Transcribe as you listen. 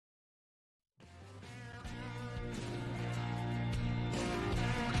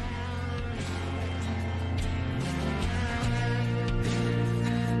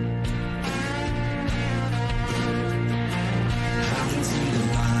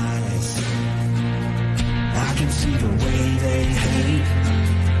can see the way they hate.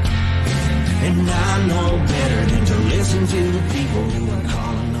 And I know better than to listen to the people who are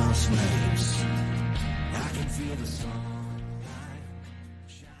calling us slaves. I can feel the sun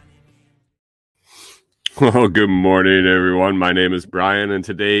shining. Well, good morning, everyone. My name is Brian, and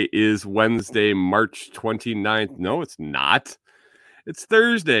today is Wednesday, March 29th. No, it's not. It's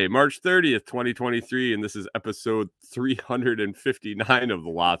Thursday, March 30th, 2023, and this is episode 359 of the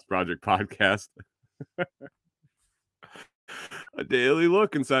Lots Project podcast. A daily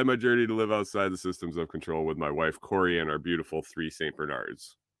look inside my journey to live outside the systems of control with my wife, Corey, and our beautiful 3 St.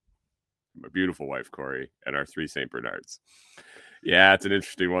 Bernards. My beautiful wife, Corey, and our 3 St. Bernards. Yeah, it's an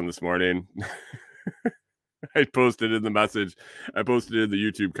interesting one this morning. I posted in the message. I posted in the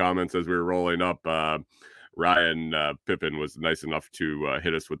YouTube comments as we were rolling up. Ryan Pippin was nice enough to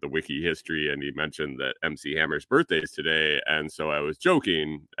hit us with the wiki history, and he mentioned that MC Hammer's birthday is today. And so I was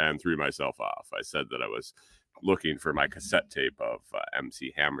joking and threw myself off. I said that I was looking for my cassette tape of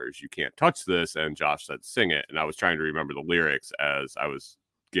MC Hammer's "You Can't Touch This," and Josh said, "Sing it." And I was trying to remember the lyrics as I was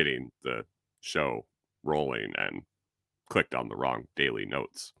getting the show rolling and clicked on the wrong daily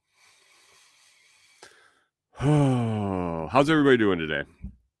notes. How's everybody doing today?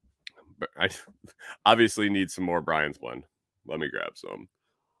 I obviously need some more Brian's Blend. Let me grab some.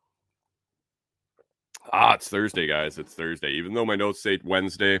 It's Thursday, guys. It's Thursday. Even though my notes say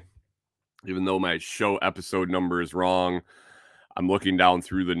Wednesday, even though my show episode number is wrong, I'm looking down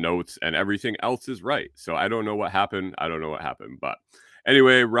through the notes and everything else is right. So I don't know what happened. But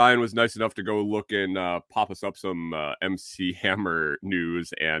anyway, Ryan was nice enough to go look and pop us up some MC Hammer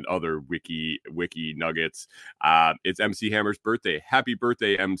news and other wiki nuggets. It's MC Hammer's birthday. Happy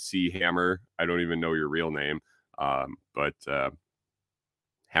birthday, MC Hammer. I don't even know your real name, but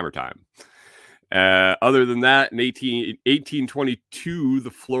Hammer time. Other than that, in 1822, the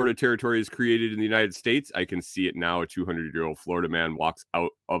Florida Territory is created in the United States. I can see it now. A 200-year-old Florida man walks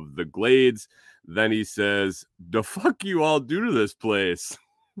out of the glades. Then he says, "The fuck you all do to this place?"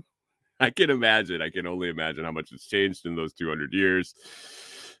 I can only imagine how much it's changed in those 200 years.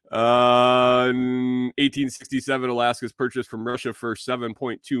 In 1867, Alaska is purchased from Russia for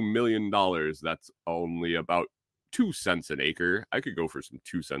 $7.2 million. That's only about 2 cents an acre. I could go for some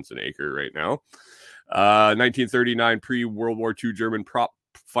 2 cents an acre right now. 1939, pre-World War II German prop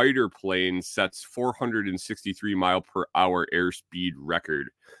fighter plane sets 463 mile per hour airspeed record.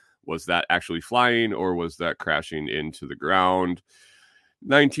 Was that actually flying or was that crashing into the ground?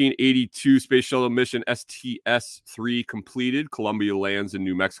 1982 Space Shuttle mission STS-3 completed. Columbia lands in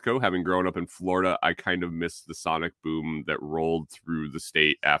New Mexico. Having grown up in Florida, I kind of missed the sonic boom that rolled through the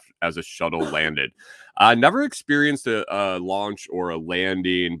state as a shuttle landed. I never experienced a launch or a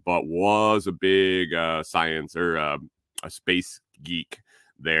landing, but was a big science or a space geek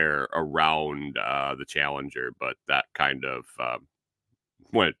there around the Challenger. But that kind of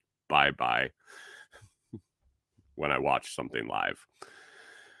went bye-bye when I watched something live.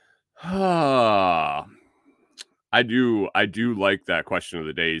 I do like that question of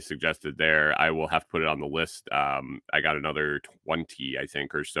the day you suggested there. I will have to put it on the list. I got another 20, I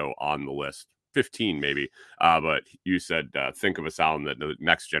think, or so on the list. 15 maybe. But you said think of a sound that the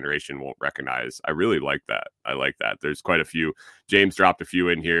next generation won't recognize. I really like that. There's quite a few. James dropped a few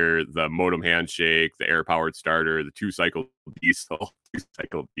in here. The modem handshake, the air-powered starter, the two-cycle diesel.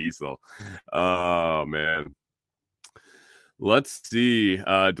 Oh, man. Let's see.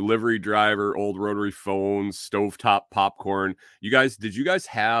 Delivery driver, old rotary phones, stovetop popcorn. Did you guys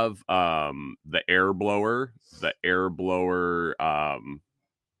have the air blower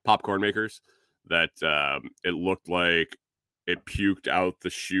popcorn makers that it looked like it puked out the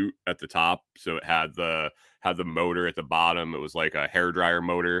chute at the top, so it had the motor at the bottom. It was like a hairdryer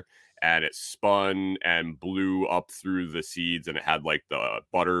motor, and it spun and blew up through the seeds, and it had like the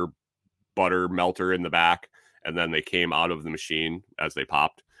butter melter in the back. And then they came out of the machine as they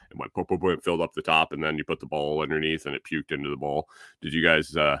popped and went boom, boom, boom, filled up the top. And then you put the bowl underneath and it puked into the bowl. Did you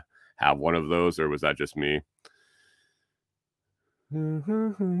guys have one of those, or was that just me?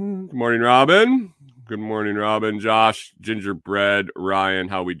 Good morning, Robin. Good morning, Robin. Josh, Gingerbread, Ryan,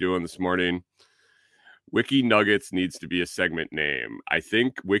 how we doing this morning? Wiki Nuggets needs to be a segment name. I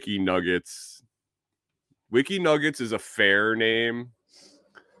think Wiki Nuggets is a fair name.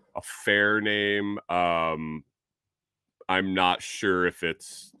 I'm not sure if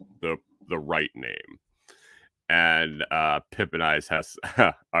it's the right name. And Pippin Eyes has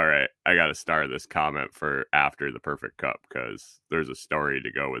all right, I gotta star this comment for after the perfect cup because there's a story to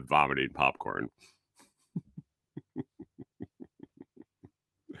go with vomiting popcorn.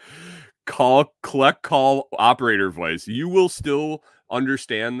 Call operator voice. You will still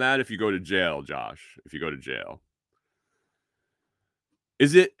understand that if you go to jail, Josh. If you go to jail.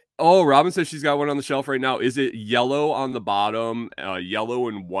 Is it? Oh, Robin says she's got one on the shelf right now. Is it yellow on the bottom, yellow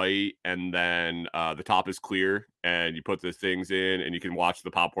and white, and then the top is clear, and you put the things in, and you can watch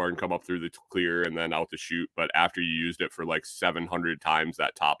the popcorn come up through the clear and then out the chute. But after you used it for like 700 times,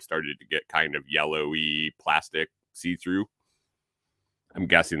 that top started to get kind of yellowy plastic see-through. I'm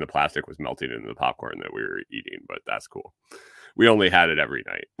guessing the plastic was melting into the popcorn that we were eating, but that's cool. We only had it every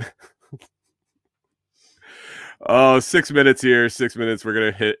night. Oh, 6 minutes here. 6 minutes. We're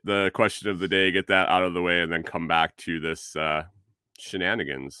going to hit the question of the day, get that out of the way, and then come back to this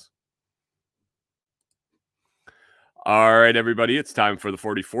shenanigans. All right, everybody. It's time for the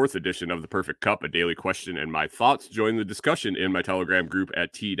 44th edition of The Perfect Cup, a daily question and my thoughts. Join the discussion in my Telegram group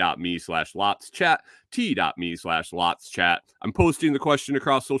at t.me/LotsChat, t.me/LotsChat. I'm posting the question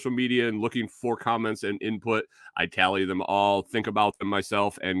across social media and looking for comments and input. I tally them all, think about them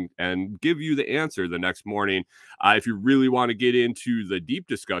myself, and give you the answer the next morning. If you really want to get into the deep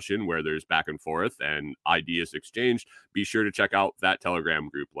discussion where there's back and forth and ideas exchanged, be sure to check out that Telegram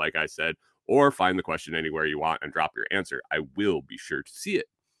group, like I said, or find the question anywhere you want and drop your answer. I will be sure to see it.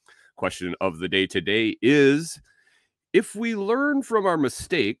 Question of the day today is, if we learn from our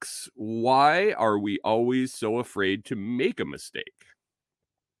mistakes, why are we always so afraid to make a mistake?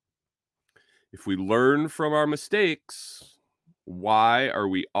 If we learn from our mistakes, why are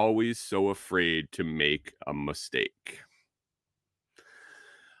we always so afraid to make a mistake?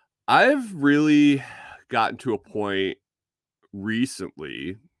 I've really gotten to a point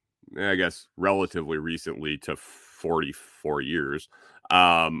recently, I guess relatively recently to 44 years,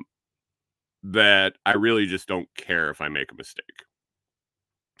 that I really just don't care if I make a mistake.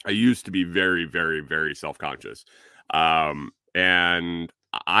 I used to be very, very, very self-conscious. And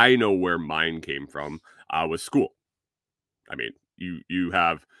I know where mine came from with school. I mean, you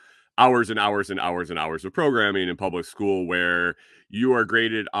have hours and hours and hours and hours of programming in public school where you are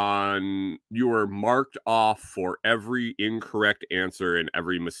graded on, you are marked off for every incorrect answer and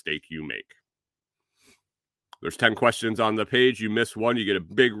every mistake you make. There's 10 questions on the page. You miss one, you get a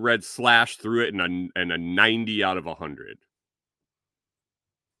big red slash through it and a 90 out of 100.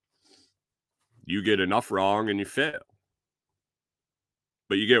 You get enough wrong and you fail.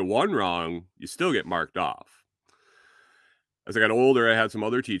 But you get one wrong, you still get marked off. As I got older, I had some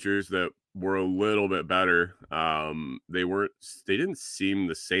other teachers that were a little bit better. They didn't seem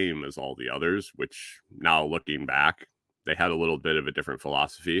the same as all the others, which now looking back, they had a little bit of a different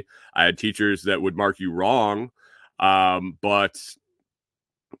philosophy. I had teachers that would mark you wrong, but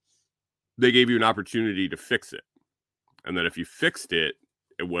they gave you an opportunity to fix it. And that if you fixed it,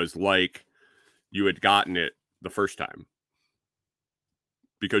 it was like you had gotten it the first time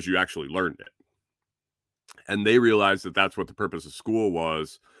because you actually learned it. And they realized that that's what the purpose of school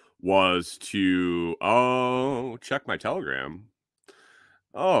was to, check my Telegram.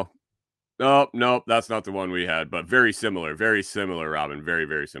 Oh, nope, that's not the one we had, but very similar, Robin, very,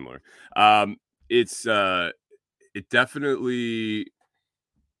 very similar. It definitely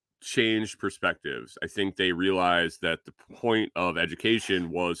changed perspectives. I think they realized that the point of education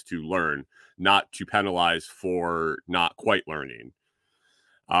was to learn, not to penalize for not quite learning.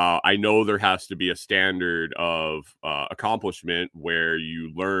 I know there has to be a standard of accomplishment where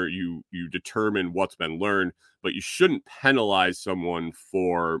you learn, you determine what's been learned, but you shouldn't penalize someone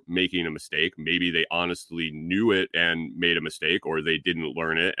for making a mistake. Maybe they honestly knew it and made a mistake, or they didn't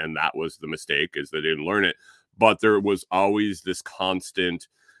learn it, and that was the mistake, is they didn't learn it. But there was always this constant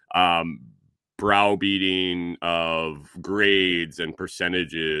browbeating of grades and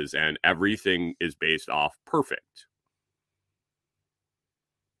percentages, and everything is based off perfect.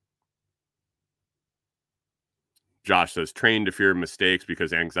 Josh says, trained to fear mistakes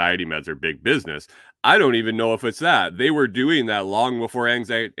because anxiety meds are big business. I don't even know if it's that. They were doing that long before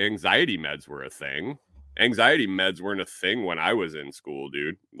anxiety meds were a thing. Anxiety meds weren't a thing when I was in school,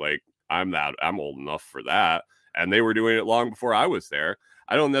 dude. Like, I'm old enough for that. And they were doing it long before I was there.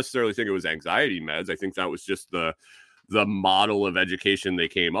 I don't necessarily think it was anxiety meds. I think that was just the model of education they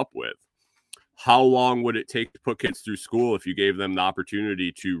came up with. How long would it take to put kids through school if you gave them the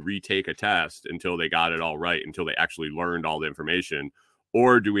opportunity to retake a test until they got it all right, until they actually learned all the information?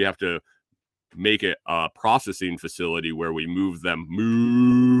 Or do we have to make it a processing facility where we move them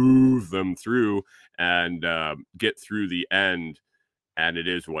through and get through the end, and it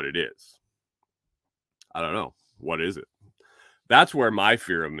is what it is? I don't know. What is it? That's where my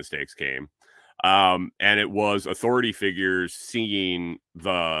fear of mistakes came. And it was authority figures seeing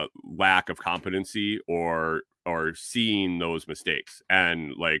the lack of competency or seeing those mistakes.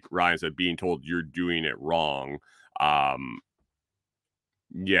 And like Ryan said, being told you're doing it wrong.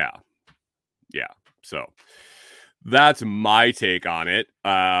 Yeah. So that's my take on it.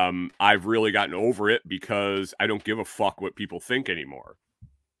 I've really gotten over it because I don't give a fuck what people think anymore.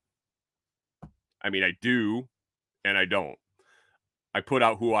 I mean, I do and I don't. I put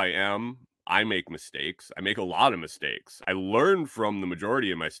out who I am. I make mistakes. I make a lot of mistakes. I learn from the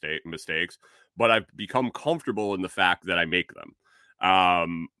majority of my mistakes, but I've become comfortable in the fact that I make them.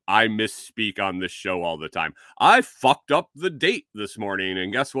 I misspeak on this show all the time. I fucked up the date this morning,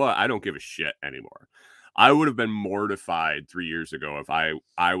 and guess what? I don't give a shit anymore. I would have been mortified 3 years ago if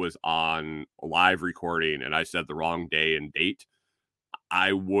I was on a live recording and I said the wrong day and date.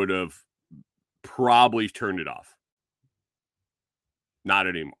 I would have probably turned it off. Not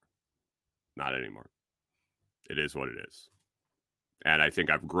anymore. Not anymore. It is what it is. And I think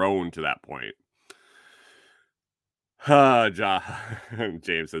I've grown to that point.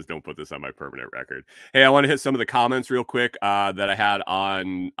 James says, don't put this on my permanent record. Hey, I want to hit some of the comments real quick that I had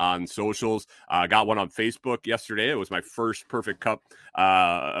on socials. I got one on Facebook yesterday. It was my first Perfect Cup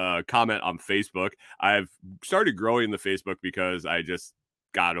comment on Facebook. I've started growing the Facebook because I just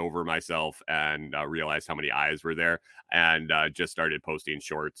got over myself and realized how many eyes were there, and just started posting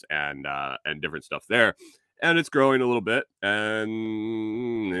shorts and different stuff there. And it's growing a little bit,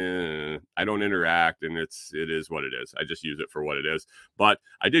 and I don't interact, and it is what it is. I just use it for what it is. But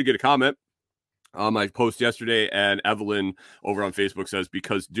I did get a comment on my post yesterday, and Evelyn over on Facebook says,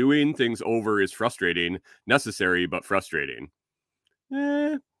 because doing things over is frustrating, necessary, but frustrating.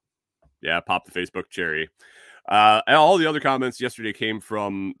 Yeah, pop the Facebook cherry. And all the other comments yesterday came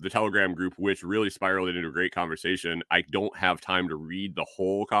from the Telegram group, which really spiraled into a great conversation. I don't have time to read the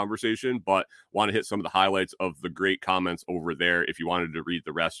whole conversation, but want to hit some of the highlights of the great comments over there. If you wanted to read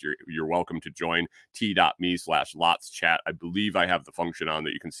the rest, you're welcome to join t.me/LotsChat. I believe I have the function on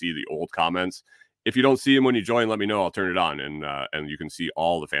that you can see the old comments. If you don't see them when you join, let me know. I'll turn it on, and you can see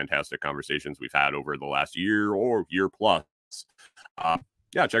all the fantastic conversations we've had over the last year or year plus.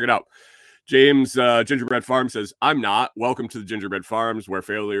 Yeah, check it out. James Gingerbread Farm says, I'm not. Welcome to the Gingerbread Farms, where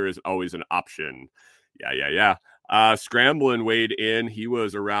failure is always an option. Yeah. Scramblin' weighed in. He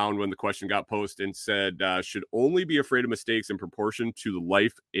was around when the question got posted and said, should only be afraid of mistakes in proportion to the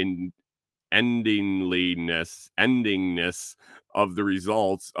life in endingness of the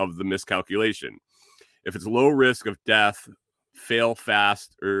results of the miscalculation. If it's low risk of death, fail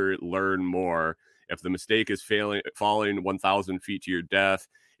fast or learn more. If the mistake is falling 1,000 feet to your death,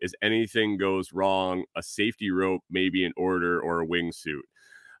 is anything goes wrong, a safety rope may be in order, or a wingsuit.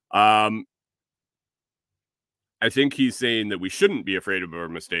 I think he's saying that we shouldn't be afraid of our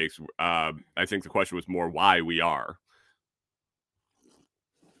mistakes. I think the question was more why we are.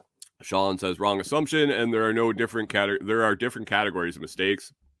 Sean says, wrong assumption, and there are different categories of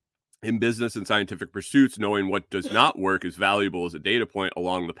mistakes. In business and scientific pursuits, knowing what does not work is valuable as a data point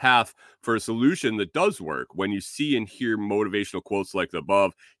along the path for a solution that does work. When you see and hear motivational quotes like the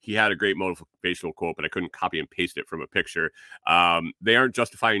above, he had a great motivational quote, but I couldn't copy and paste it from a picture. They aren't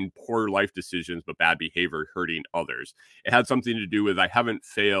justifying poor life decisions, but bad behavior hurting others. It had something to do with I haven't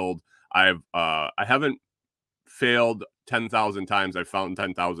failed 10,000 times. I've found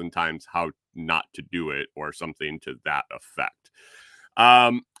 10,000 times how not to do it, or something to that effect.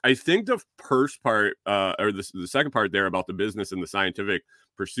 I think the first part, or the second part there about the business and the scientific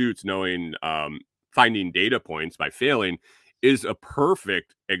pursuits, knowing, finding data points by failing, is a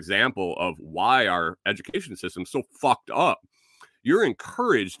perfect example of why our education system is so fucked up. You're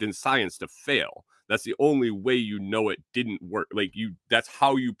encouraged in science to fail. That's the only way you know it didn't work. That's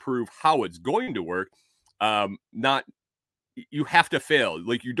how you prove how it's going to work. You have to fail.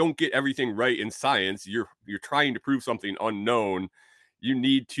 You don't get everything right in science. You're trying to prove something unknown. You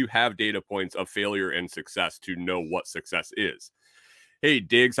need to have data points of failure and success to know what success is. Hey,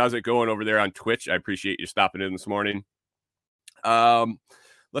 Diggs, how's it going over there on Twitch? I appreciate you stopping in this morning.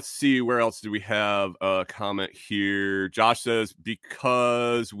 Let's see, where else do we have a comment here? Josh says,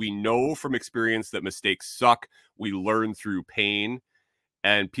 because we know from experience that mistakes suck, we learn through pain,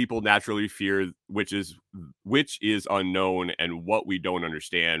 and people naturally fear which is unknown and what we don't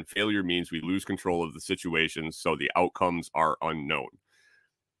understand. Failure means we lose control of the situation, so the outcomes are unknown.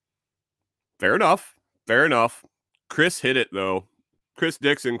 Fair enough. Chris hit it, though. Chris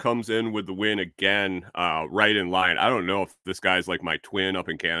Dixon comes in with the win again, right in line. I don't know if this guy's like my twin up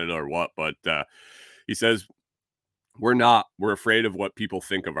in Canada or what, but he says, we're afraid of what people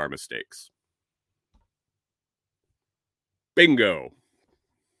think of our mistakes. Bingo.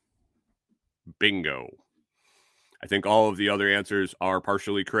 I think all of the other answers are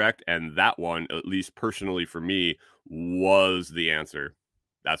partially correct, and that one, at least personally for me, was the answer.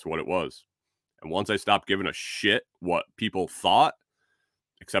 That's what it was. And once I stopped giving a shit what people thought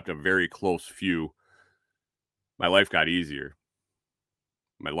except a very close few, my life got easier.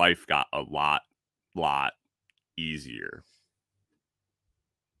 My life got a lot easier.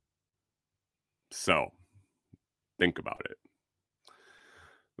 So think about it.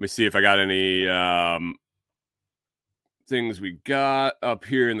 Let me see if I got any things we got up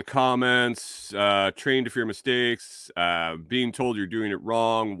here in the comments. Trained to fear mistakes. Being told you're doing it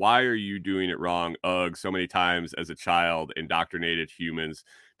wrong. Why are you doing it wrong? Ugh, so many times as a child, indoctrinated humans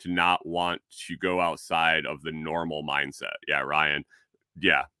to not want to go outside of the normal mindset. Yeah, Ryan.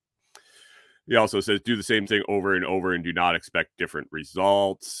 Yeah. He also says, do the same thing over and over and do not expect different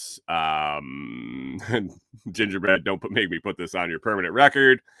results. Gingerbread, don't make me put this on your permanent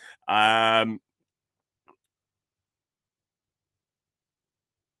record.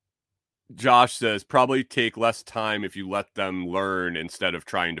 Josh says, probably take less time if you let them learn instead of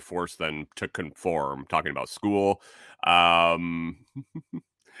trying to force them to conform. Talking about school. Yeah,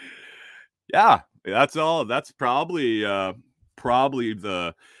 that's all. That's probably the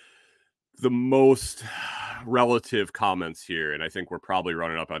most relative comments here, and I think we're probably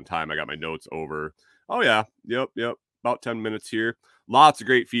running up on time. I got my notes over. Oh yeah, yep, about 10 minutes here. Lots of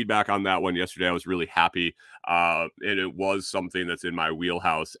great feedback on that one yesterday. I was really happy, and it was something that's in my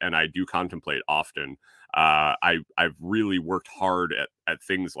wheelhouse, and I do contemplate often. I've really worked hard at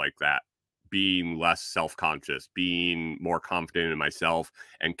things like that, being less self-conscious, being more confident in myself,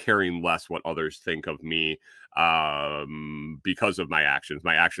 and caring less what others think of me because of my actions.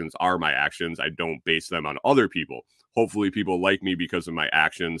 My actions are my actions. I don't base them on other people. Hopefully people like me because of my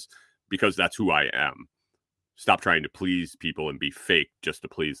actions, because that's who I am. Stop trying to please people and be fake just to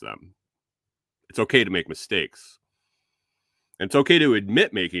please them. It's okay to make mistakes. And it's okay to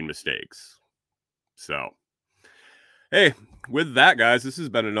admit making mistakes. So, hey, with that, guys, this has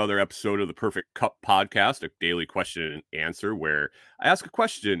been another episode of the Perfect Cup Podcast, a daily question and answer where I ask a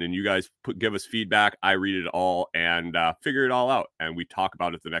question and you guys give us feedback. I read it all and figure it all out. And we talk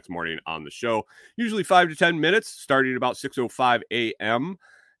about it the next morning on the show, usually 5 to 10 minutes, starting about 6:05 a.m.,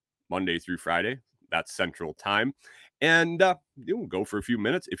 Monday through Friday. That's Central Time. And we'll go for a few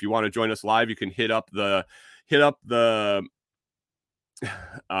minutes. If you want to join us live, you can hit up the hit up the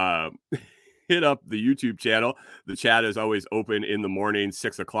YouTube channel. The chat is always open in the morning,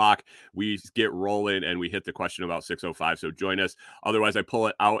 6 o'clock. We get rolling and we hit the question about 6:05. So join us. Otherwise, I pull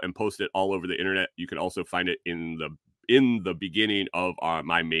it out and post it all over the internet. You can also find it in the beginning of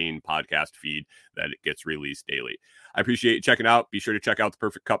my main podcast feed that it gets released daily. I appreciate you checking out. Be sure to check out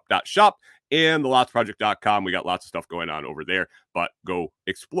theperfectcup.shop and thelotsproject.com. We got lots of stuff going on over there, but go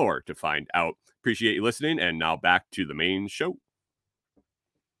explore to find out. Appreciate you listening. And now back to the main show.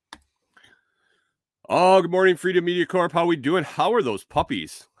 Oh, good morning, Freedom Media Corp. How we doing? How are those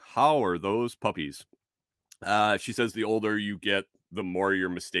puppies? She says the older you get, the more your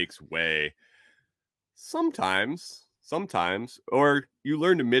mistakes weigh. Sometimes, or you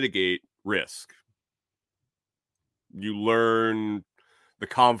learn to mitigate risk. You learn the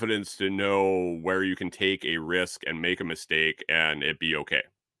confidence to know where you can take a risk and make a mistake and it be okay.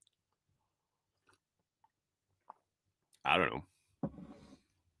 I don't know.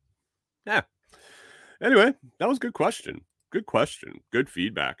 Yeah. Anyway, that was a good question. Good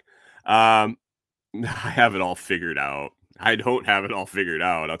feedback. I have it all figured out. I don't have it all figured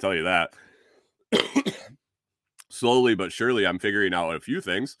out. I'll tell you that. Slowly but surely, I'm figuring out a few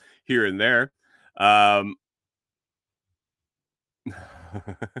things here and there. I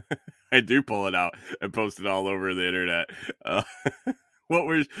do pull it out and post it all over the internet. What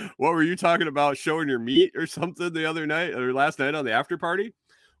were you talking about? Showing your meat or something the other night or last night on the after party?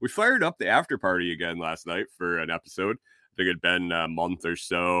 We fired up the after party again last night for an episode. I think it'd been a month or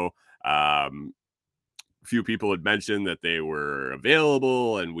so. A few people had mentioned that they were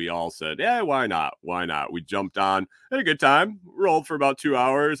available, and we all said, yeah, why not? We jumped on, had a good time, rolled for about 2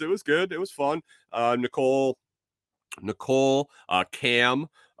 hours. It was good. It was fun. Nicole, Cam,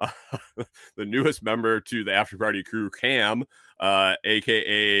 the newest member to the after party crew, Cam,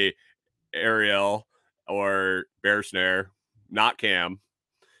 aka Ariel or Bear Snare, not Cam.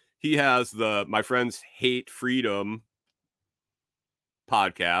 He has the My Friends Hate Freedom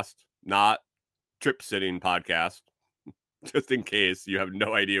podcast, not Trip Sitting podcast. Just in case you have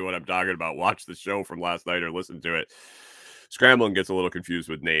no idea what I'm talking about, watch the show from last night or listen to it. Scramblin gets a little confused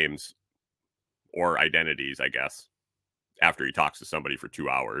with names or identities, I guess, after he talks to somebody for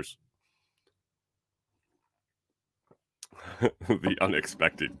 2 hours. The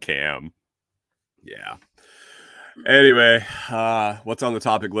unexpected Cam. Yeah. Anyway, what's on the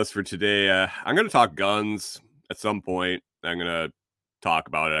topic list for today? I'm going to talk guns at some point. I'm going to talk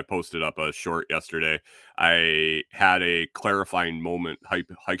about it. I posted up a short yesterday. I had a clarifying moment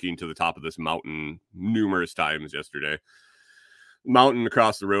hiking to the top of this mountain numerous times yesterday. Mountain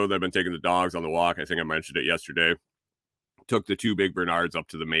across the road that I've been taking the dogs on the walk. I think I mentioned it yesterday. Took the 2 big Bernards up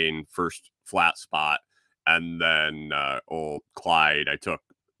to the main first flat spot, and then old Clyde I took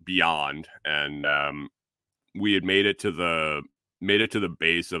beyond, and we had made it to the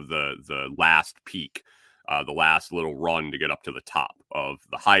base of the last peak, the last little run to get up to the top of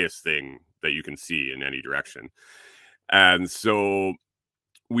the highest thing that you can see in any direction. And so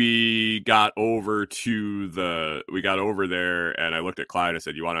we got over there, and I looked at Clyde. I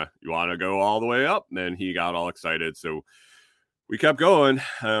said, you want to go all the way up? And he got all excited. So we kept going.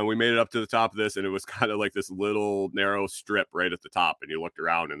 We made it up to the top of this, and it was kind of like this little narrow strip right at the top. And you looked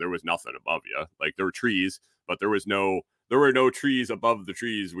around, and there was nothing above you. Like, there were trees, but there were no trees above the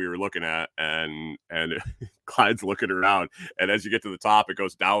trees we were looking at. And Clyde's looking around, and as you get to the top, it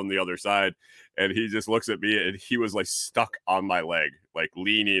goes down the other side. And he just looks at me, and he was like stuck on my leg, like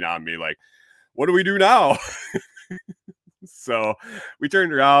leaning on me, like, what do we do now? So we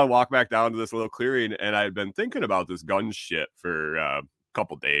turned around, walked back down to this little clearing, and I'd been thinking about this gun shit for a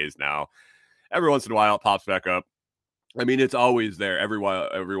couple days now. Every once in a while, it pops back up. I mean, it's always there. Every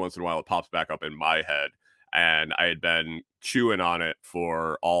once in a while, it pops back up in my head. And I had been chewing on it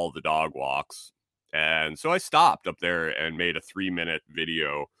for all the dog walks. And so I stopped up there and made a 3-minute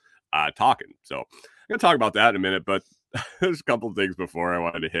video talking. So I'm going to talk about that in a minute, but there's a couple of things before I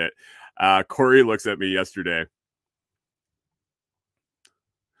wanted to hit. Corey looks at me yesterday.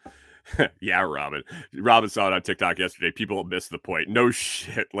 Yeah, Robin saw it on TikTok yesterday. People missed the point. No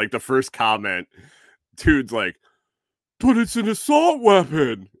shit. Like, the first comment, dude's like, but it's an assault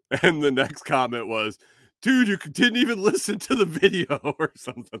weapon. And the next comment was, dude, you didn't even listen to the video, or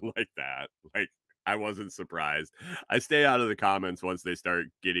something like that. Like, I wasn't surprised. I stay out of the comments once they start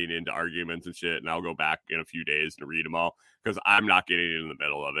getting into arguments and shit, and I'll go back in a few days to read them all, because I'm not getting in the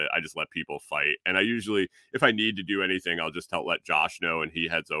middle of it. I just let people fight. And I usually, if I need to do anything, I'll just let Josh know, and he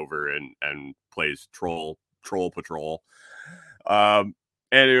heads over and plays Troll Patrol. Anyway,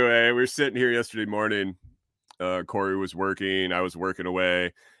 we were sitting here yesterday morning. Corey was working. I was working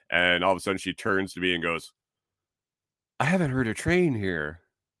away. And all of a sudden she turns to me and goes, I haven't heard a train here.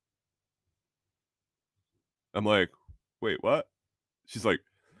 I'm like, wait, what? She's like,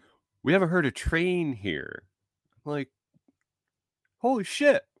 we haven't heard a train here. I'm like, holy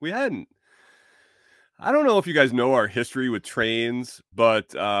shit, we hadn't. I don't know if you guys know our history with trains,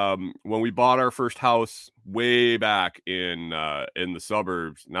 but when we bought our first house way back in the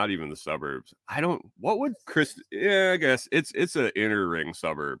suburbs, not even the suburbs. I guess it's an inner ring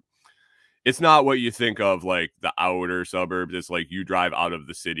suburb. It's not what you think of, like the outer suburbs. It's like you drive out of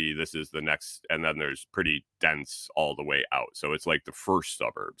the city. This is the next, and then there's pretty dense all the way out. So it's like the first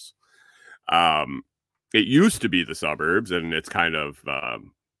suburbs. It used to be the suburbs, and it's kind of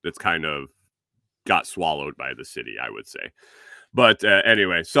got swallowed by the city, I would say. But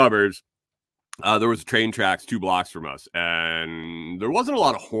anyway, suburbs. There was train tracks 2 blocks from us, and there wasn't a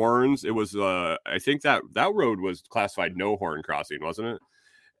lot of horns. It was, I think that road was classified no horn crossing, wasn't it?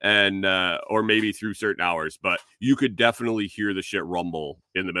 And or maybe through certain hours, but you could definitely hear the shit rumble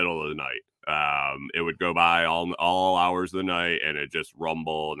in the middle of the night. It would go by all hours of the night, and it just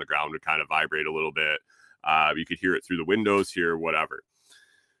rumble, and the ground would kind of vibrate a little bit. You could hear it through the windows here, whatever.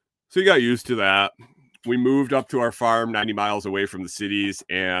 So you got used to that. We moved up to our farm 90 miles away from the cities,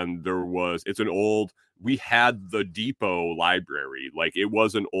 and we had the depot library. Like, it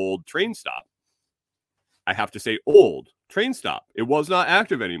was an old train stop. I have to say old train stop. It was not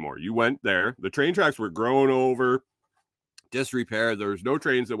active anymore. You went there. The train tracks were grown over, disrepair. There was no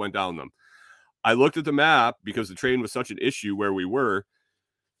trains that went down them. I looked at the map because the train was such an issue where we were.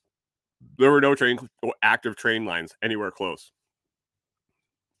 There were no active train lines anywhere close.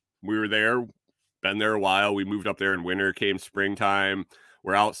 We were there, been there a while. We moved up there in winter, came springtime.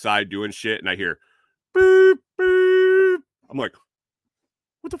 We're outside doing shit, and I hear boop, boop. I'm like,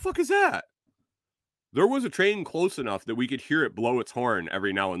 what the fuck is that? There was a train close enough that we could hear it blow its horn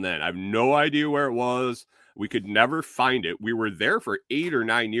every now and then. I have no idea where it was. We could never find it. We were there for 8 or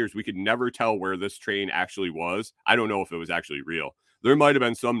 9 years. We could never tell where this train actually was. I don't know if it was actually real. There might have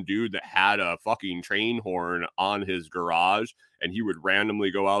been some dude that had a fucking train horn on his garage, and he would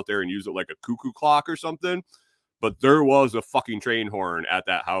randomly go out there and use it like a cuckoo clock or something. But there was a fucking train horn at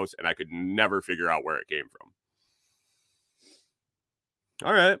that house, and I could never figure out where it came from.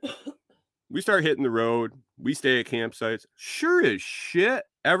 All right. We start hitting the road. We stay at campsites. Sure as shit,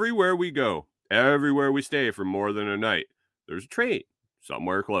 everywhere we go, everywhere we stay for more than a night, there's a train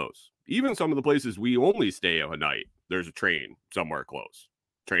somewhere close. Even some of the places we only stay a night, there's a train somewhere close.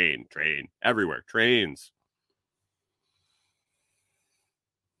 Train, everywhere. Trains.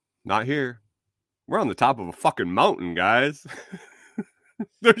 Not here. We're on the top of a fucking mountain, guys.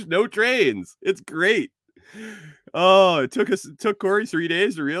 There's no trains. It's great. Oh, it took Corey 3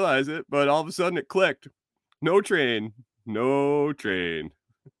 days to realize it, but all of a sudden it clicked. No train. No train.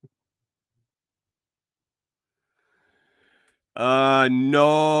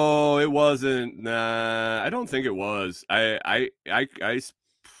 No, it wasn't. Nah, I don't think it was.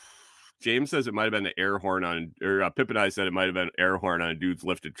 James says it might have been the air horn on, or Pip and I said it might have been an air horn on a dude's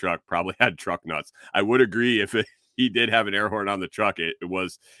lifted truck. Probably had truck nuts. I would agree if he did have an air horn on the truck. It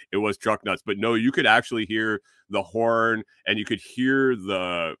was truck nuts. But no, you could actually hear the horn, and you could hear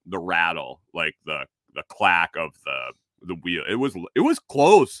the rattle, like the clack of the wheel. It was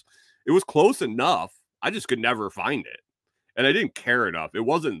close. It was close enough. I just could never find it. And I didn't care enough. It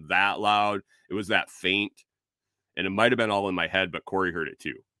wasn't that loud. It was that faint. And it might have been all in my head, but Corey heard it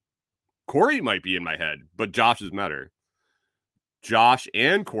too. Corey might be in my head, but Josh is better. Josh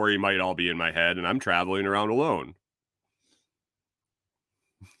and Corey might all be in my head, and I'm traveling around alone.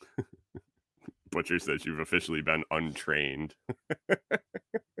 Butcher says you've officially been untrained.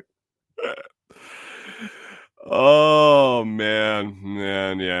 Oh,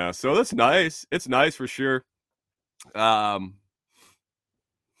 man, yeah. So that's nice. It's nice for sure. Yeah.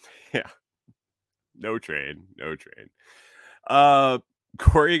 No train.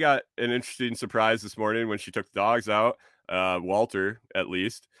 Corey got an interesting surprise this morning when she took the dogs out. Walter, at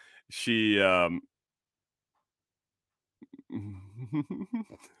least. She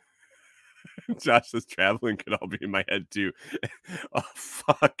Josh says traveling could all be in my head too. Oh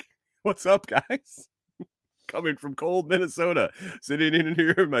fuck. What's up, guys? Coming from cold Minnesota, sitting in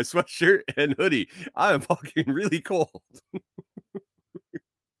here in my sweatshirt and hoodie. I am fucking really cold.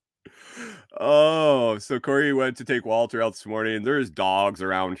 Oh, so Corey went to take Walter out this morning. There's dogs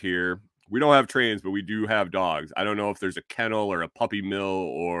around here. We don't have trains, but we do have dogs. I don't know if there's a kennel or a puppy mill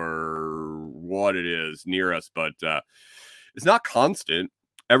or what it is near us, but it's not constant.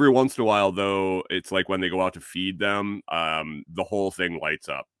 Every once in a while, though, it's like when they go out to feed them, the whole thing lights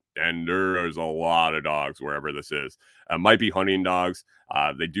up. And there's a lot of dogs wherever this is. Might be hunting dogs.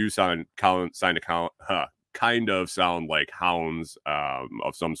 They do kind of sound like hounds of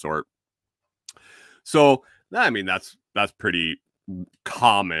some sort. So, I mean, that's pretty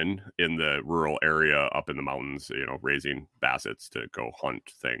common in the rural area up in the mountains, raising bassets to go hunt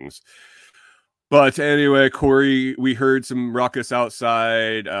things. But anyway, Corey, we heard some ruckus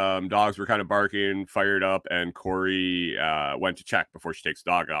outside. Dogs were kind of barking, fired up, and Corey went to check before she takes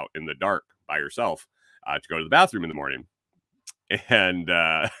the dog out in the dark by herself to go to the bathroom in the morning. And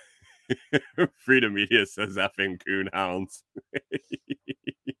Freedom Media says effing coon hounds.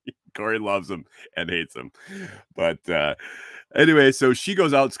 Corey loves them and hates them. But anyway, so she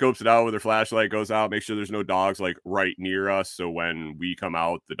goes out, scopes it out with her flashlight, goes out, makes sure there's no dogs like right near us. So when we come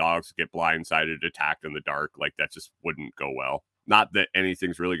out, the dogs get blindsided, attacked in the dark. Like that just wouldn't go well. Not that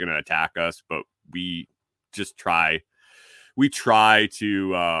anything's really going to attack us, but we just try. We try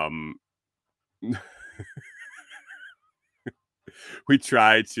to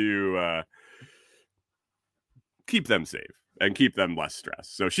keep them safe and keep them less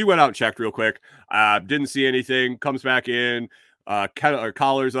stressed. So she went out and checked real quick. Didn't see anything. Comes back in.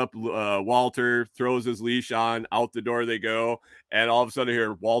 Collars up Walter, throws his leash on. Out the door they go. And all of a sudden,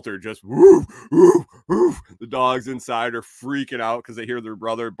 here Walter just woof, woof, woof. The dogs inside are freaking out because they hear their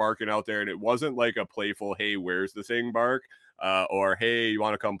brother barking out there. And it wasn't like a playful, hey, where's the thing bark? Or, hey, you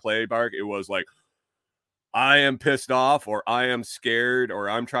want to come play bark? It was like, I am pissed off, or I am scared, or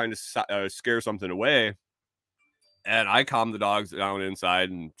I'm trying to scare something away. And I calmed the dogs down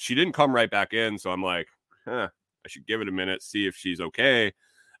inside, and she didn't come right back in. So I'm like, I should give it a minute, see if she's okay.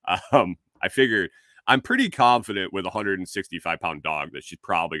 I figured I'm pretty confident with a 165-pound dog that she's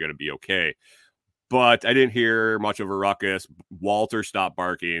probably going to be okay. But I didn't hear much of a ruckus. Walter stopped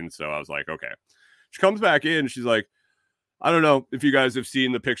barking. So I was like, okay. She comes back in. She's like, I don't know if you guys have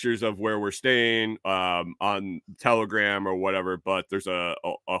seen the pictures of where we're staying on Telegram or whatever, but there's a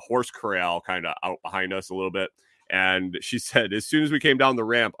horse corral kind of out behind us a little bit. And she said, as soon as we came down the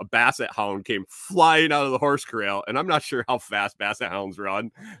ramp, a basset hound came flying out of the horse corral. And I'm not sure how fast basset hounds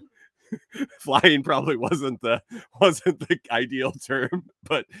run. Flying probably wasn't the ideal term,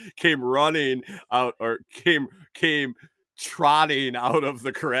 but came running out, or came trotting out of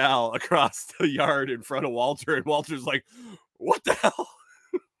the corral across the yard in front of Walter. And Walter's like, what the hell?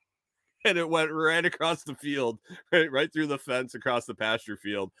 And it went right across the field, right through the fence, across the pasture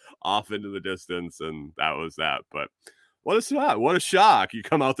field, off into the distance. And that was that. But what a shock. You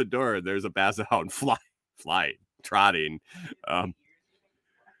come out the door and there's a basset hound flying. trotting.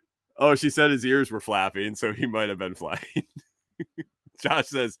 Oh, she said his ears were flapping, so he might have been flying. Josh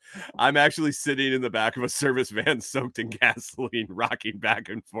says, I'm actually sitting in the back of a service van soaked in gasoline, rocking back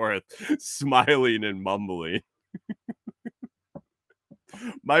and forth, smiling and mumbling.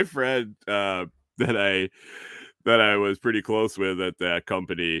 My friend that I was pretty close with at that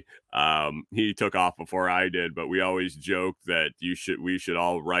company, he took off before I did, but we always joke that we should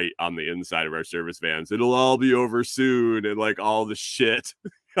all write on the inside of our service vans, it'll all be over soon, and like all the shit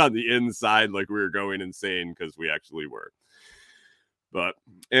on the inside, like we were going insane, because we actually were. But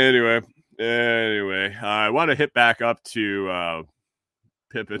anyway, I want to hit back up to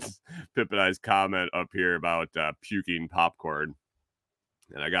Pip and I's comment up here about puking popcorn.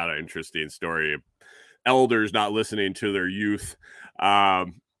 And I got an interesting story. Elders not listening to their youth.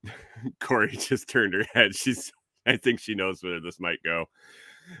 Corey just turned her head. I think she knows where this might go.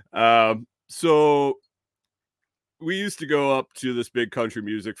 So we used to go up to this big country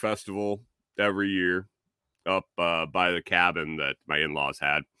music festival every year up by the cabin that my in-laws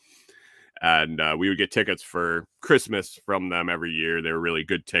had. And we would get tickets for Christmas from them every year. They were really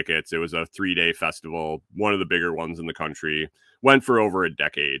good tickets. It was a 3-day festival, one of the bigger ones in the country. Went for over a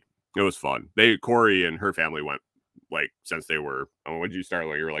decade. It was fun. Corey and her family went like since they were, when did you start?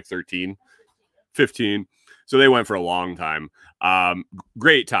 Like you were like 13, 15. So they went for a long time.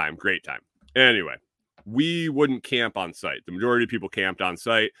 Great time. Anyway, we wouldn't camp on site. The majority of people camped on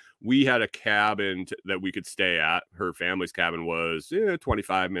site. We had a cabin that we could stay at. Her family's cabin was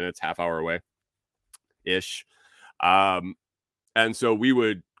 25 minutes, half hour away ish. And so we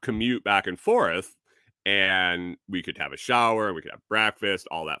would commute back and forth, and we could have a shower, we could have breakfast,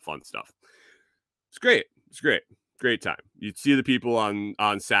 all that fun stuff. It's great. Great time. You'd see the people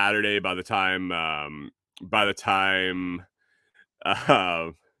on Saturday by the time by the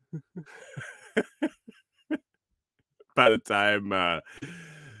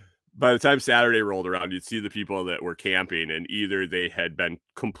time Saturday rolled around, you'd see the people that were camping, and either they had been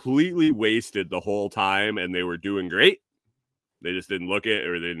completely wasted the whole time and they were doing great. They just didn't look it,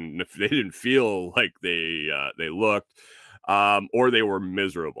 or they didn't feel like they looked, or they were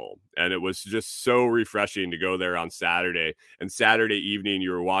miserable. And it was just so refreshing to go there on Saturday. And Saturday evening, you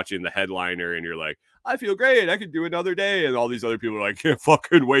were watching the headliner, and you're like, I feel great. I could do another day. And all these other people are like, can't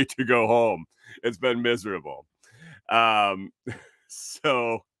fucking wait to go home. It's been miserable.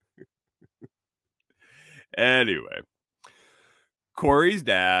 So anyway, Corey's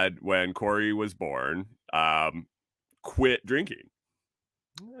dad, when Corey was born, quit drinking.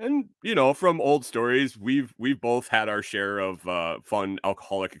 And from old stories, we've both had our share of fun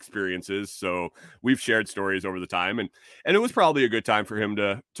alcoholic experiences, so we've shared stories over the time, and it was probably a good time for him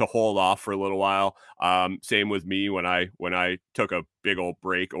to hold off for a little while. Same with me when I took a big old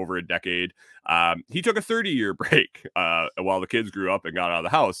break over a decade. He took a 30-year break while the kids grew up and got out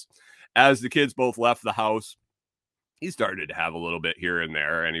of the house. As the kids both left the house, he started to have a little bit here and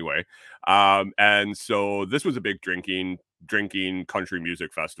there anyway. And so this was a big drinking country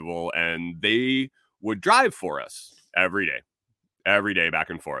music festival, and they would drive for us every day back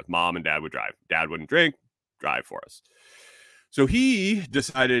and forth. Mom and dad would drive. Dad wouldn't drink, drive for us. So he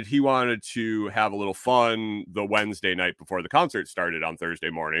decided he wanted to have a little fun the Wednesday night before the concert started on Thursday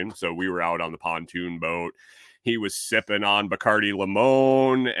morning. So we were out on the pontoon boat. He was sipping on Bacardi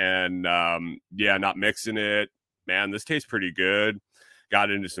Limon and not mixing it. Man, this tastes pretty good.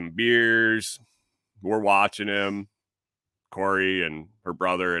 Got into some beers. We're watching him. Corey and her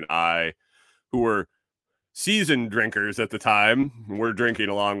brother and I, who were seasoned drinkers at the time, we're drinking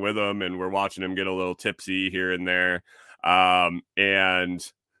along with them, and we're watching him get a little tipsy here and there.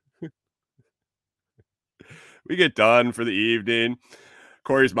 And we get done for the evening.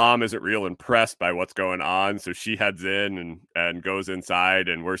 Corey's mom isn't real impressed by what's going on, so she heads in and goes inside,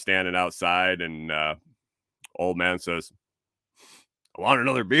 and we're standing outside, and old man says, I want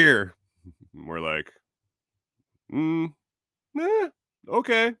another beer. And we're like,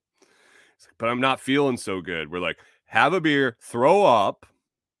 okay. But I'm not feeling so good. We're like, have a beer, throw up,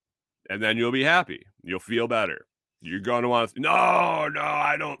 and then you'll be happy. You'll feel better. You're going to want to, no,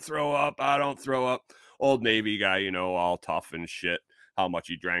 I don't throw up. Old Navy guy, all tough and shit, how much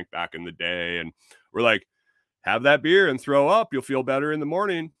he drank back in the day. And we're like, have that beer and throw up. You'll feel better in the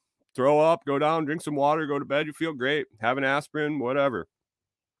morning. Throw up, go down, drink some water, go to bed. You feel great. Have an aspirin, whatever.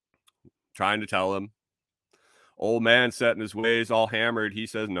 Trying to tell him. Old man set in his ways, all hammered. He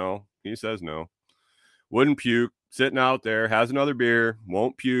says no. Wouldn't puke. Sitting out there, has another beer,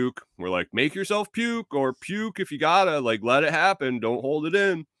 won't puke. We're like, make yourself puke, or puke if you gotta. Like, let it happen. Don't hold it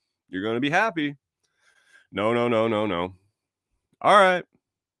in. You're going to be happy. No. All right.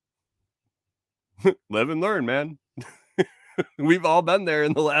 Live and learn, man. We've all been there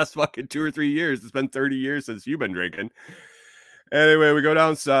in the last fucking 2 or 3 years. It's been 30 years since you've been drinking. Anyway, we go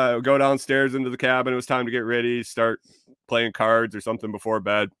downstairs into the cabin. It was time to get ready, start playing cards or something before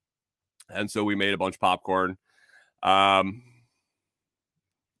bed. And so we made a bunch of popcorn. And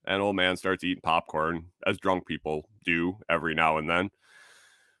old man starts eating popcorn, as drunk people do every now and then.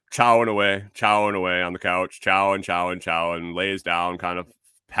 Chowing away on the couch, chowing, lays down, kind of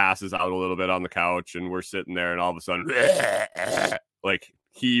passes out a little bit on the couch, and we're sitting there, and all of a sudden, like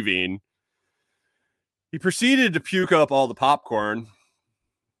heaving. He proceeded to puke up all the popcorn.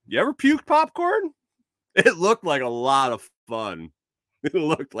 You ever puked popcorn? It looked like a lot of fun.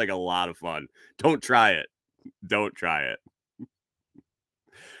 Don't try it.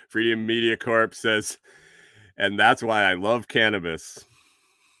 Freedom Media Corp says, and that's why I love cannabis.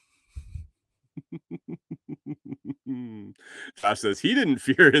 Josh says he didn't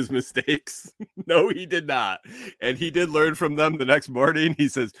fear his mistakes. No, he did not. And he did learn from them the next morning. He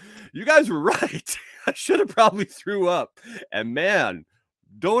says, you guys were right. I should have probably threw up. And man,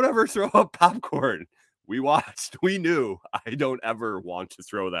 don't ever throw up popcorn. We watched. We knew. I don't ever want to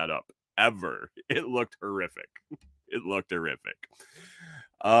throw that up. Ever. It looked horrific.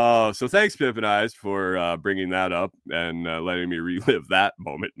 So thanks, Pippin Eyes, for bringing that up and letting me relive that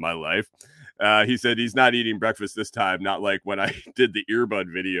moment in my life. He said he's not eating breakfast this time, not like when I did the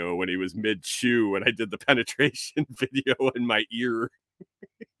earbud video when he was mid-chew, when I did the penetration video in my ear.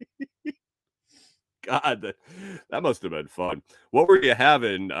 God, that must have been fun. What were you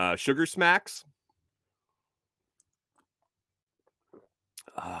having? Sugar Smacks?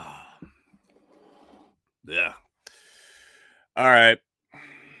 Yeah. All right.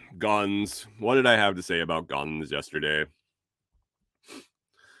 Guns. What did I have to say about guns yesterday?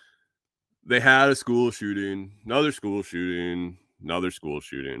 They had a school shooting, another school shooting.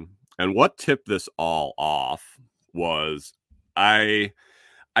 And what tipped this all off was I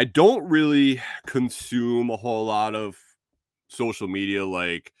don't really consume a whole lot of social media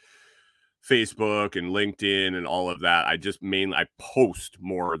like Facebook and LinkedIn and all of that. I post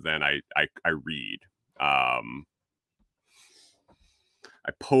more than I read. I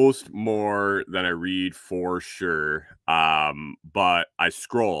post more than I read for sure. But I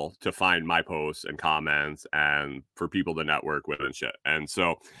scroll to find my posts and comments and for people to network with and shit. And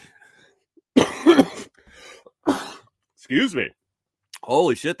so, excuse me.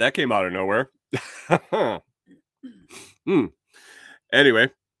 Holy shit, that came out of nowhere. Anyway,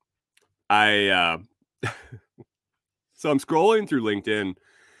 so I'm scrolling through LinkedIn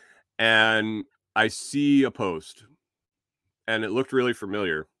and I see a post. And it looked really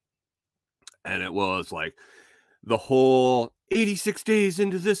familiar. And it was like the whole 86 days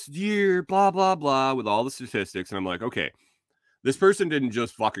into this year, blah, blah, blah, with all the statistics. And I'm like, okay, this person didn't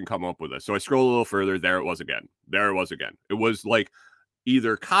just fucking come up with this. So I scroll a little further. There it was again. It was like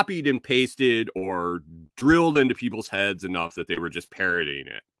either copied and pasted or drilled into people's heads enough that they were just parroting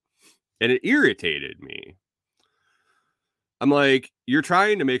it. And it irritated me. I'm like, you're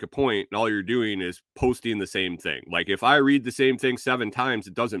trying to make a point and all you're doing is posting the same thing. Like if I read the same thing 7 times,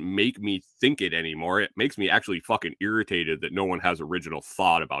 it doesn't make me think it anymore. It makes me actually fucking irritated that no one has original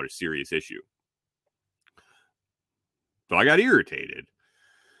thought about a serious issue. So I got irritated.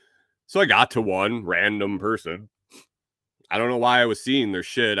 So I got to one random person. I don't know why I was seeing their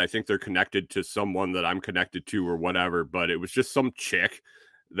shit. I think they're connected to someone that I'm connected to or whatever, but it was just some chick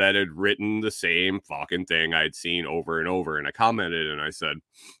that had written the same fucking thing I'd seen over and over. And I commented and I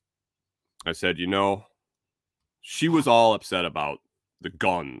said, you know, she was all upset about the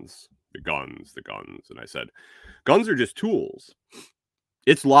guns. And I said, guns are just tools.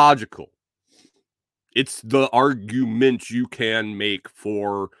 It's logical. It's the argument you can make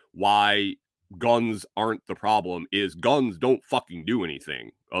for why guns aren't the problem is guns don't fucking do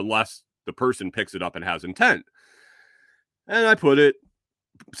anything unless the person picks it up and has intent. And I put it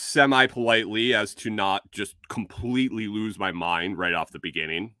semi-politely as to not just completely lose my mind right off the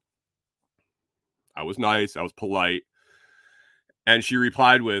beginning. I was nice. I was polite. And she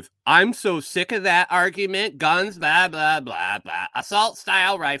replied with, I'm so sick of that argument. Guns, blah, blah, blah, blah. Assault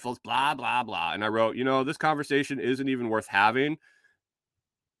style rifles, blah, blah, blah. And I wrote, you know, this conversation isn't even worth having.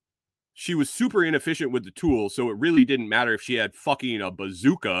 She was super inefficient with the tool, so it really didn't matter if she had fucking a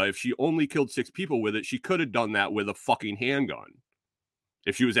bazooka. If she only killed 6 people with it, she could have done that with a fucking handgun.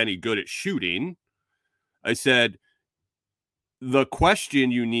 If she was any good at shooting. I said, the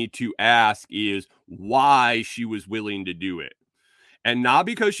question you need to ask is why she was willing to do it. And not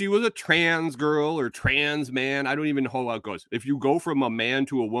because she was a trans girl or trans man. I don't even know how it goes. If you go from a man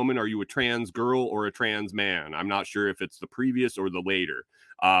to a woman, are you a trans girl or a trans man? I'm not sure if it's the previous or the later.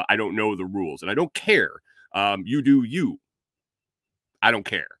 I don't know the rules, and I don't care. You do you. I don't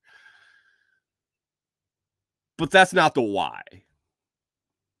care. But that's not the why.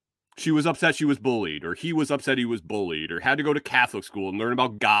 She was upset she was bullied, or he was upset he was bullied, or had to go to Catholic school and learn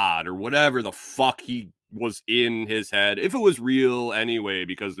about God, or whatever the fuck he was in his head. If it was real anyway,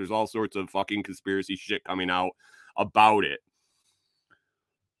 because there's all sorts of fucking conspiracy shit coming out about it.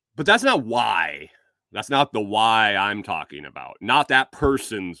 But that's not why. That's not the why I'm talking about. Not that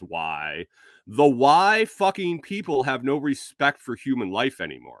person's why. The why fucking people have no respect for human life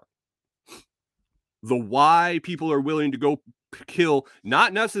anymore. The why people are willing to go kill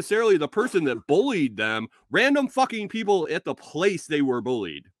not necessarily the person that bullied them, random fucking people at the place they were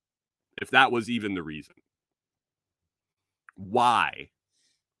bullied, if that was even the reason. Why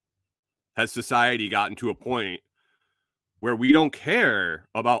has society gotten to a point where we don't care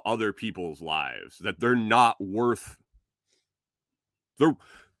about other people's lives, that they're not worth, they're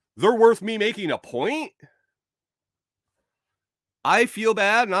worth me making a point? I feel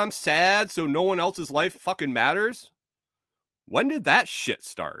bad and I'm sad, so no one else's life fucking matters? When did that shit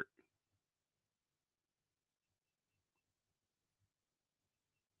start?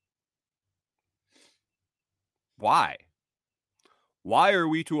 Why? Why are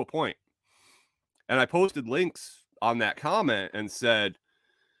we to a point? And I posted links on that comment and said,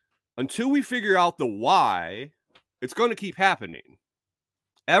 until we figure out the why, it's going to keep happening.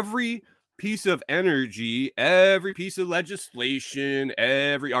 Every piece of energy, every piece of legislation,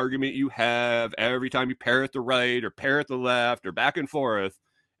 every argument you have, every time you parrot the right or parrot the left or back and forth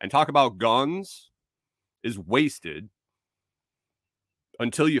and talk about guns is wasted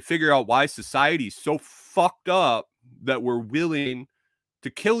until you figure out why society's so fucked up that we're willing to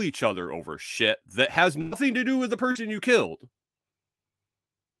kill each other over shit that has nothing to do with the person you killed.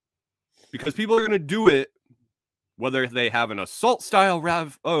 Because people are going to do it whether they have an assault style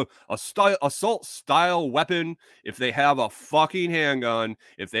weapon, if they have a fucking handgun,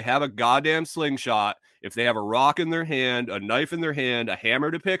 if they have a goddamn slingshot, if they have a rock in their hand, a knife in their hand, a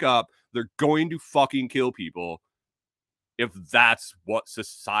hammer to pick up, they're going to fucking kill people if that's what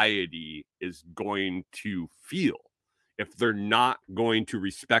society is going to feel. If they're not going to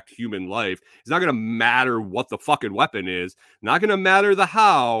respect human life, it's not going to matter what the fucking weapon is. Not going to matter the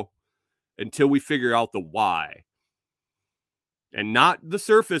how until we figure out the why. And not the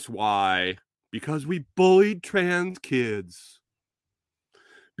surface why, because we bullied trans kids.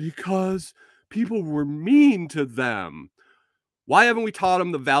 Because people were mean to them. Why haven't we taught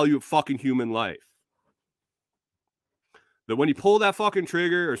them the value of fucking human life? That when you pull that fucking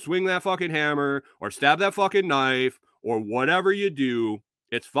trigger or swing that fucking hammer or stab that fucking knife or whatever you do,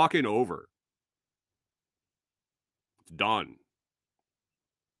 it's fucking over. It's done.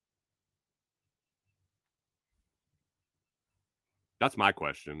 That's my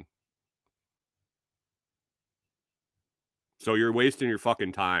question. So you're wasting your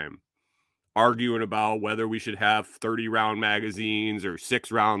fucking time arguing about whether we should have 30-round magazines or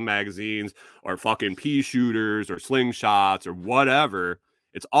 6-round magazines or fucking pea shooters or slingshots or whatever.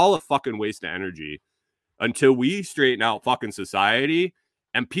 It's all a fucking waste of energy until we straighten out fucking society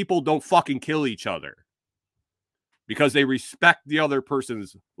and people don't fucking kill each other because they respect the other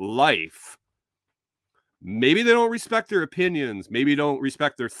person's life. Maybe they don't respect their opinions. Maybe they don't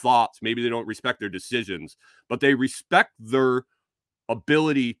respect their thoughts. Maybe they don't respect their decisions, but they respect their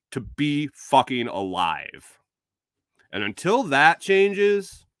ability to be fucking alive. And until that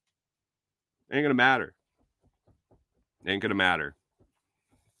changes, ain't gonna matter. Ain't gonna matter.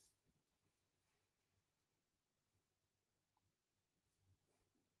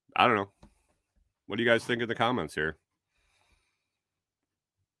 I don't know. What do you guys think in the comments here?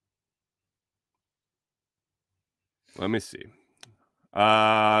 Let me see.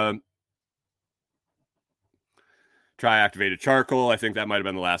 Try activated charcoal. I think that might have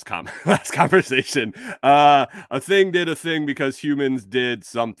been the last conversation. A thing did a thing because humans did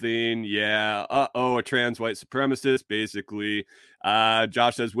something. Yeah. A trans white supremacist, basically.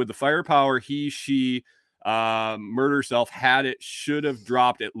 Josh says, with the firepower she murder self had, it should have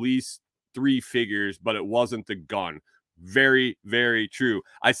dropped at least 3 figures, but it wasn't the gun. Very, very true.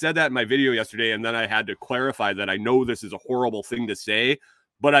 I said that in my video yesterday, and then I had to clarify that I know this is a horrible thing to say,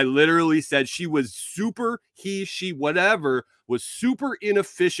 but I literally said she was super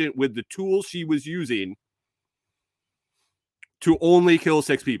inefficient with the tools she was using to only kill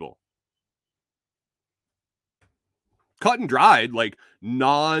 6 people. Cut and dried, like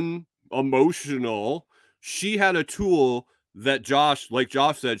non-emotional. She had a tool that Josh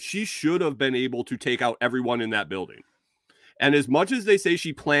said, she should have been able to take out everyone in that building. And as much as they say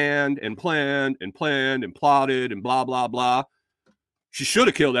she planned and plotted and blah, blah, blah, she should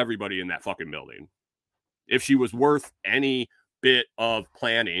have killed everybody in that fucking building. If she was worth any bit of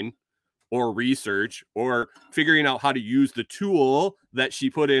planning or research or figuring out how to use the tool that she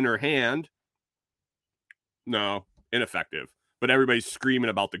put in her hand, no, ineffective. But everybody's screaming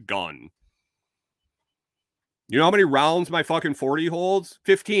about the gun. You know how many rounds my fucking 40 holds?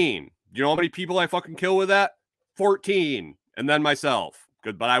 15. You know how many people I fucking kill with that? 14. And then myself.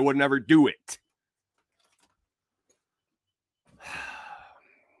 Good, but I would never do it.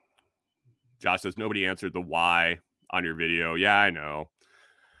 Josh says, nobody answered the why on your video. Yeah, I know.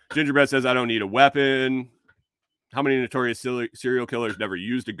 Gingerbread says, I don't need a weapon. How many notorious serial killers never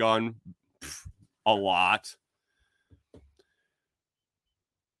used a gun? Pff, a lot.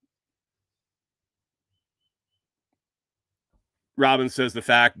 Robin says the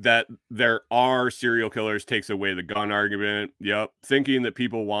fact that there are serial killers takes away the gun argument. Yep. Thinking that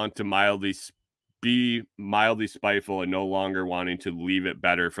people want to be mildly spiteful and no longer wanting to leave it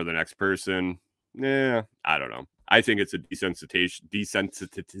better for the next person. Yeah, I don't know. I think it's a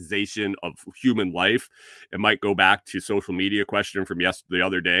desensitization of human life. It might go back to social media question from the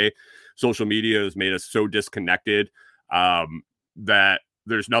other day. Social media has made us so disconnected that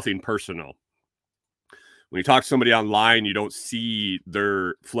there's nothing personal. When you talk to somebody online, you don't see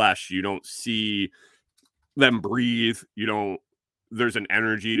their flesh. You don't see them breathe. There's an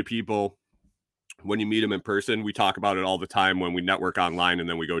energy to people. When you meet them in person, we talk about it all the time when we network online and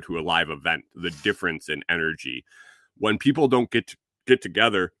then we go to a live event, the difference in energy. When people don't get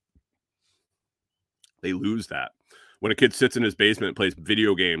together, they lose that. When a kid sits in his basement and plays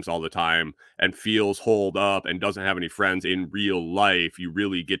video games all the time and feels holed up and doesn't have any friends in real life, you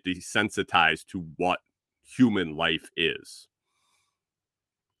really get desensitized to what human life is.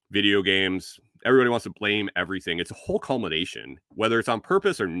 Video games, everybody wants to blame everything. It's a whole culmination. Whether it's on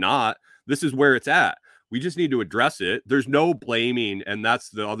purpose or not, this is where it's at. We just need to address it. There's no blaming, and that's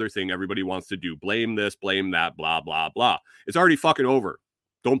the other thing everybody wants to do. Blame this, blame that, blah, blah, blah. It's already fucking over.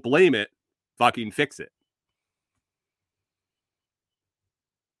 Don't blame it. Fucking fix it.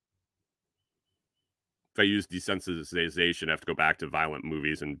 If I use desensitization, I have to go back to violent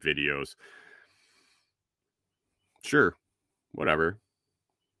movies and videos. Sure, whatever.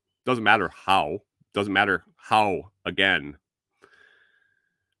 Doesn't matter how. Doesn't matter how, again.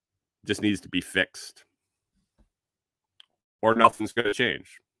 Just needs to be fixed. Or nothing's going to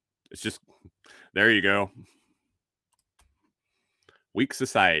change. It's just, there you go. Weak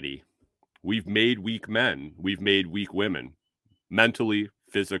society. We've made weak men. We've made weak women. Mentally,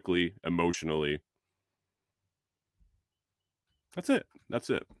 physically, emotionally. That's it. That's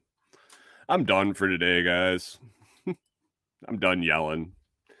it. I'm done for today, guys. I'm done yelling.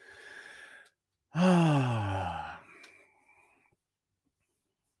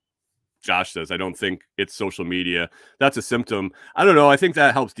 Josh says, I don't think it's social media. That's a symptom. I don't know. I think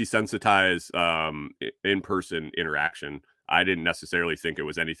that helps desensitize in-person interaction. I didn't necessarily think it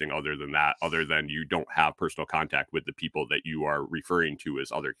was anything other than that, other than you don't have personal contact with the people that you are referring to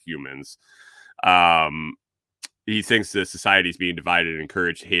as other humans. He thinks that society is being divided and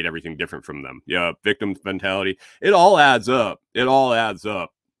encouraged to hate everything different from them. Yeah, victim mentality. It all adds up. It all adds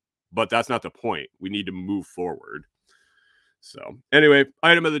up. But that's not the point. We need to move forward. So anyway,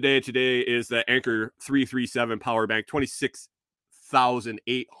 item of the day today is the Anker 337 power bank,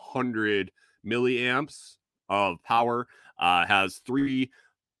 26,800 milliamps of power. Has 3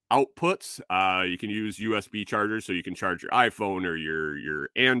 outputs. You can use USB chargers, so you can charge your iPhone or your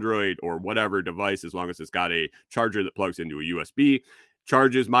Android or whatever device, as long as it's got a charger that plugs into a USB.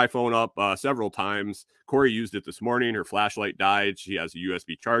 Charges my phone up several times. Corey used it this morning. Her flashlight died. She has a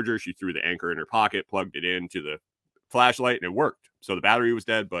USB charger. She threw the Anker in her pocket, plugged it into the flashlight, and it worked. So the battery was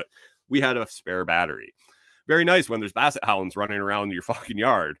dead, but we had a spare battery. Very nice when there's basset hounds running around your fucking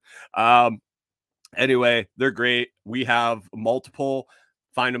yard. Anyway, they're great. We have multiple.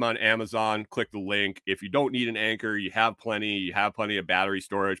 Find them on Amazon. Click the link. If you don't need an Anker, you have plenty. You have plenty of battery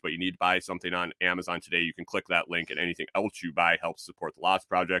storage, but you need to buy something on Amazon today. You can click that link, and anything else you buy helps support the Lost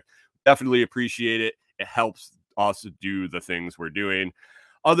Project. Definitely appreciate it. It helps us do the things we're doing.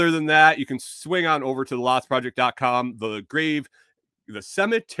 Other than that, you can swing on over to thelostproject.com. The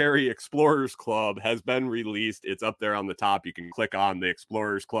Cemetery Explorers Club has been released. It's up there on the top. You can click on the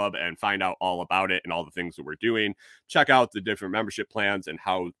Explorers Club and find out all about it and all the things that we're doing. Check out the different membership plans and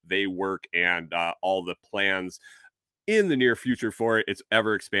how they work, and all the plans in the near future for it. It's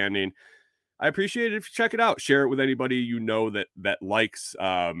ever expanding. I appreciate it if you check it out. Share it with anybody you know that likes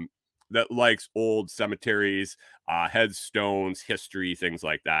that likes old cemeteries, headstones, history, things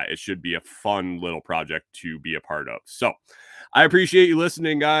like that. It should be a fun little project to be a part of. So I appreciate you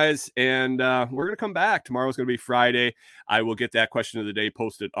listening, guys. And we're going to come back. Tomorrow's going to be Friday. I will get that question of the day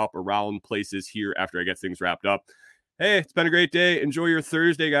posted up around places here after I get things wrapped up. Hey, it's been a great day. Enjoy your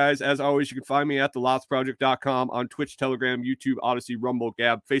Thursday, guys. As always, you can find me at thelotsproject.com, on Twitch, Telegram, YouTube, Odyssey, Rumble,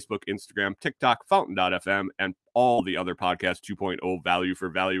 Gab, Facebook, Instagram, TikTok, Fountain.fm, and all the other Podcast 2.0 Value for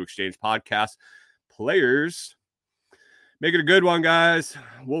Value Exchange podcast players. Make it a good one, guys.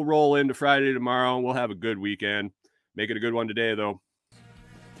 We'll roll into Friday tomorrow. We'll have a good weekend. Make it a good one today, though.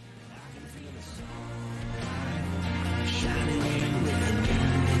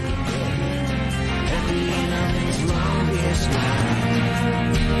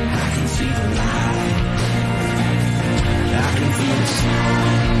 I can feel the sun.